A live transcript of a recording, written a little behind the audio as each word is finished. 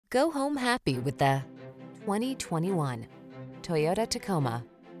Go home happy with the 2021 Toyota Tacoma.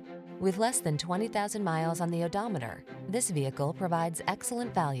 With less than 20,000 miles on the odometer, this vehicle provides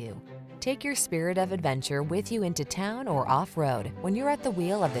excellent value. Take your spirit of adventure with you into town or off-road when you're at the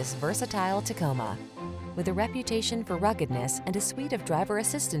wheel of this versatile Tacoma. With a reputation for ruggedness and a suite of driver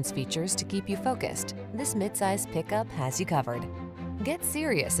assistance features to keep you focused, this midsize pickup has you covered. Get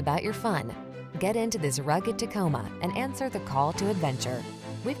serious about your fun. Get into this rugged Tacoma and answer the call to adventure.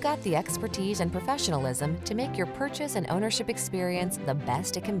 We've got the expertise and professionalism to make your purchase and ownership experience the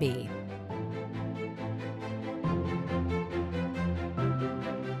best it can be.